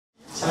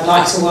I'd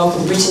like to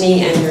welcome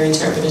Brittany and her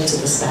interpreter to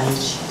the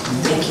stage.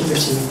 Thank you,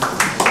 Brittany.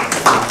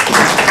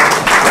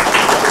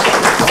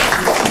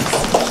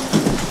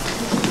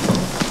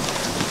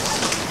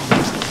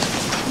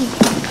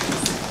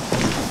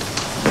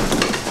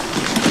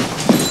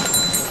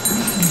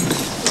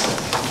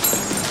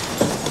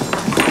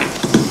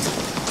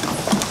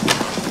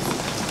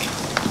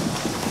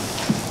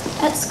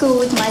 At school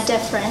with my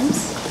deaf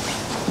friends,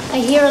 I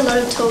hear a lot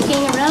of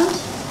talking around,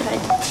 but I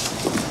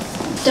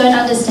don't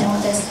understand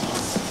what they're saying.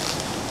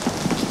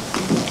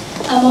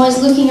 I'm always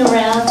looking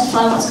around to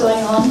find what's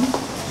going on,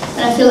 and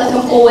I feel like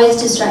I'm always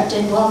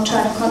distracted while I'm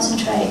trying to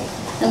concentrate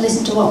and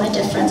listen to what my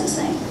deaf friends are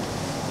saying.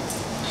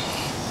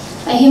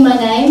 I hear my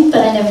name, but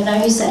I never know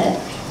who said it.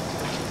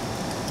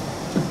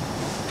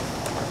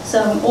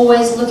 So I'm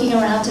always looking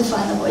around to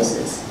find the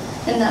voices,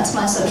 and that's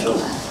my social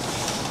life.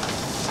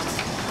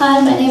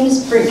 Hi, my name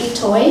is Brittany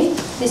Toy.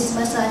 This is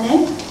my sign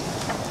name.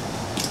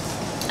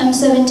 I'm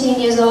 17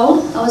 years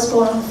old. I was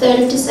born on the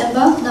 3rd of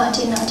December,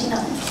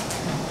 1999.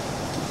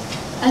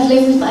 I've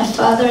lived with my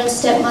father and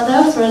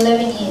stepmother for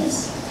 11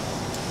 years.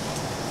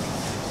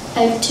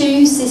 I have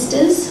 2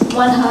 sisters,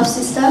 1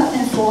 half-sister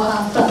and 4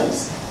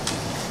 half-brothers.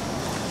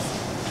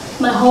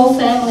 My whole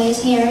family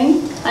is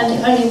hearing. I'm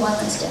the only one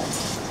that's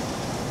deaf.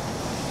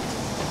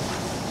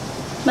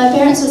 My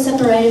parents were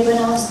separated when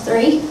I was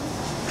 3.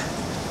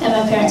 And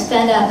my parents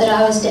found out that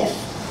I was deaf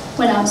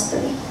when I was 3.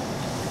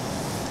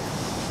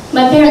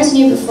 My parents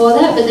knew before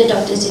that, but the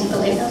doctors didn't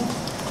believe them.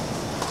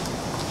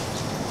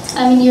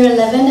 I'm in year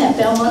 11 at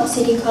Belmont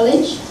City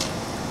College,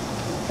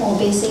 or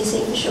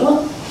BCC for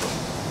short.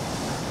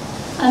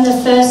 I'm the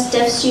first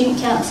deaf student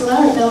counsellor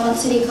at Belmont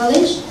City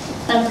College,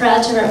 and I'm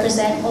proud to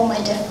represent all my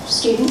deaf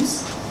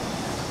students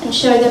and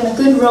show them a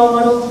good role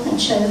model and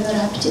show them that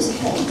I'm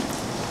participating.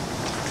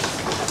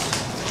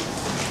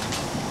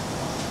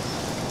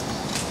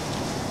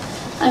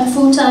 I'm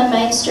full-time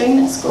mainstream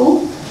at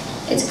school.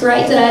 It's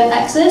great that I have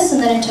access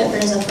and that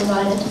interpreters are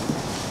provided.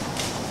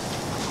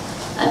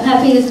 I'm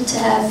happy to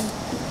have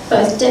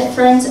both deaf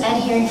friends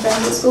and hearing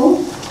friends at school.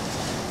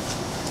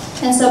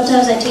 And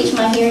sometimes I teach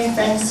my hearing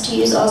friends to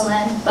use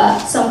Auslan,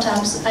 but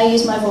sometimes I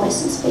use my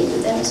voice and speak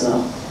with them as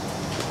well.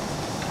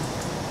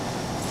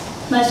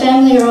 My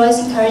family are always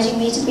encouraging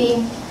me to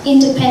be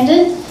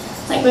independent.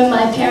 Like when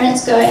my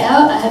parents go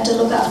out, I have to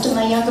look after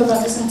my younger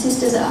brothers and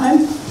sisters at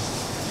home.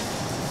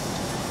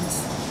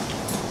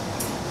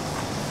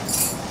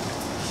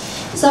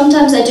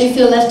 Sometimes I do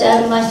feel left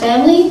out of my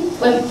family,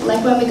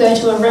 when we go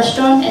to a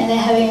restaurant and they're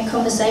having a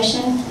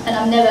conversation and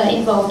I'm never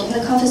involved in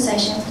the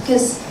conversation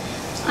because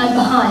I'm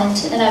behind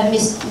and I've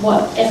missed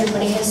what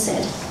everybody has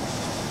said.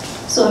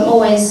 So I'm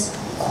always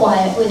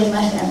quiet within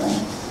my family.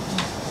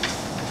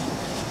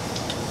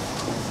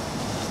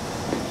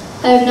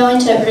 I have no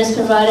interpreters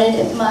provided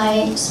at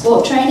my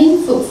sport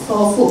training for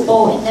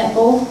football and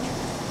netball.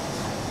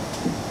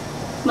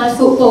 My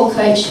football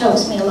coach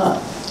helps me a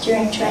lot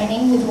during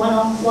training with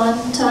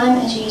one-on-one time,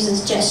 and she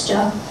uses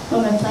gesture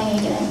when we're playing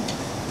a game.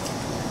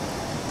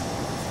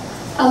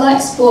 I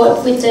like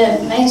sport with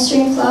the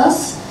mainstream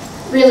class.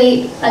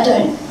 Really, I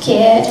don't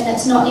care, and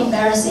it's not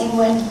embarrassing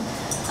when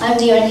I'm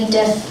the only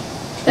deaf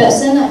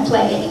person. I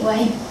play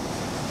anyway.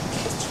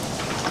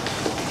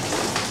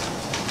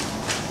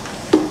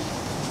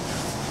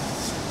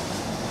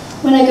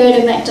 When I go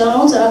to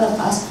McDonald's or other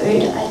fast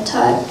food, I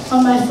type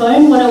on my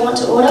phone what I want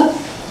to order,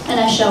 and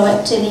I show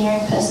it to the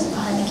hearing person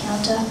behind the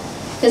counter,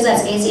 because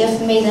that's easier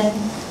for me than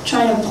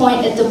trying to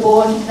point at the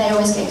board and they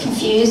always get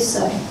confused,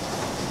 so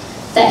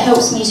that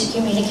helps me to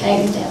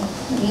communicate with them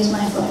and use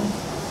my phone.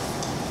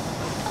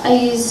 I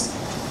use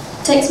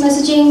text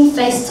messaging,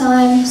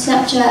 FaceTime,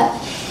 Snapchat,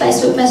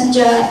 Facebook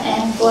Messenger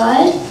and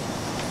Glide,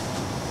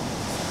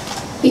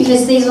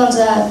 because these ones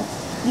are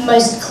the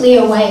most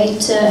clear way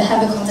to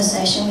have a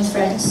conversation with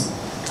friends.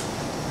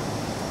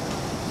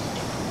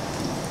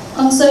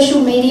 On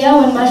social media,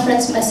 when my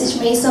friends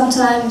message me,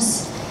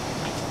 sometimes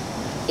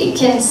it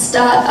can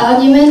start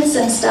arguments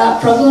and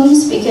start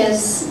problems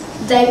because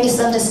they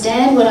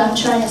misunderstand what I'm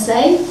trying to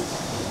say,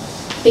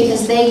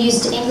 because they're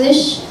used to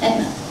English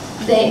and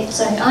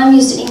I'm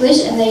used to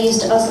English and they're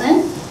used to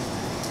Auslan.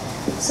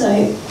 So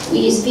we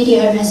use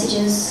video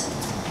messages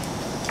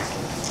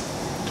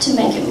to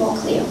make it more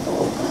clear for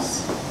all of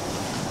us.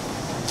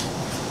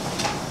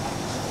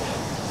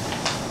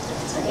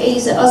 So I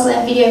use the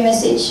Auslan video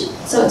message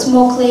so it's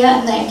more clear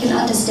and they can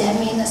understand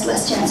me and there's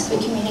less chance of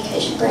a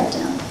communication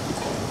breakdown.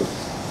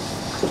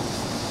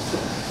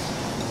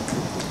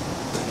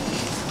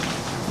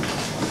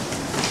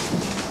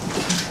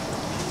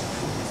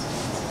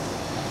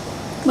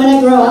 When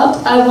I grow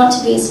up, I want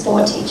to be a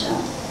sport teacher.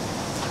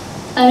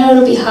 I know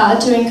it'll be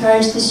hard to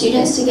encourage the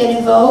students to get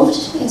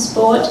involved in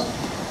sport,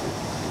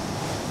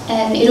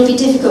 and it'll be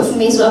difficult for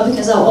me as well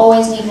because I'll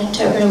always need an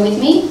interpreter with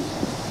me,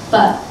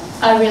 but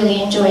I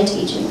really enjoy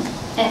teaching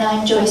and I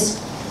enjoy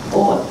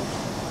sport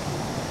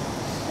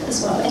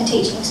as well, and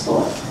teaching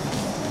sport.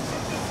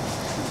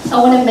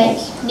 I want to make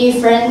new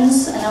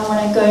friends and I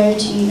want to go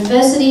to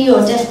university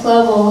or deaf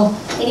club or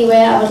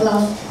anywhere. I would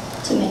love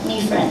to make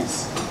new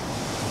friends.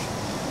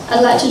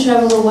 I'd like to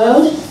travel the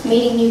world,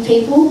 meeting new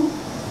people,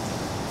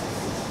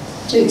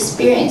 to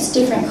experience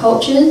different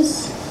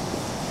cultures,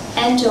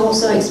 and to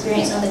also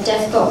experience other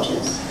deaf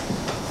cultures.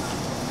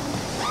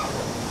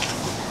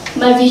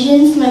 My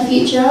vision for my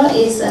future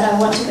is that I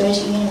want to go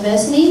to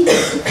university.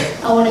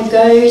 I want to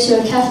go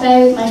to a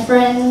cafe with my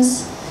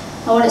friends.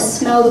 I want to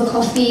smell the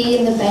coffee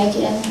and the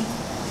bacon.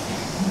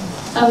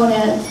 I want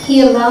to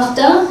hear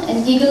laughter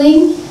and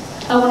giggling.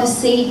 I want to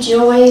see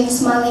joy and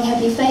smiling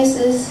happy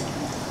faces.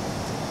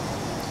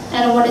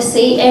 And I want to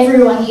see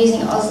everyone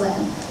using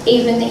Auslan,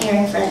 even the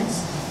hearing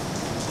friends.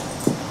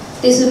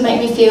 This would make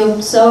me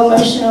feel so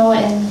emotional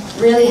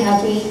and really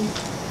happy,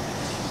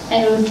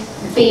 and it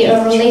would be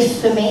a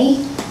relief for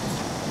me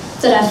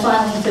that I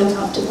finally feel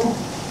comfortable.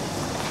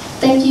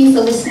 Thank you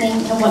for listening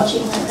and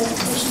watching my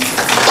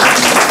presentation.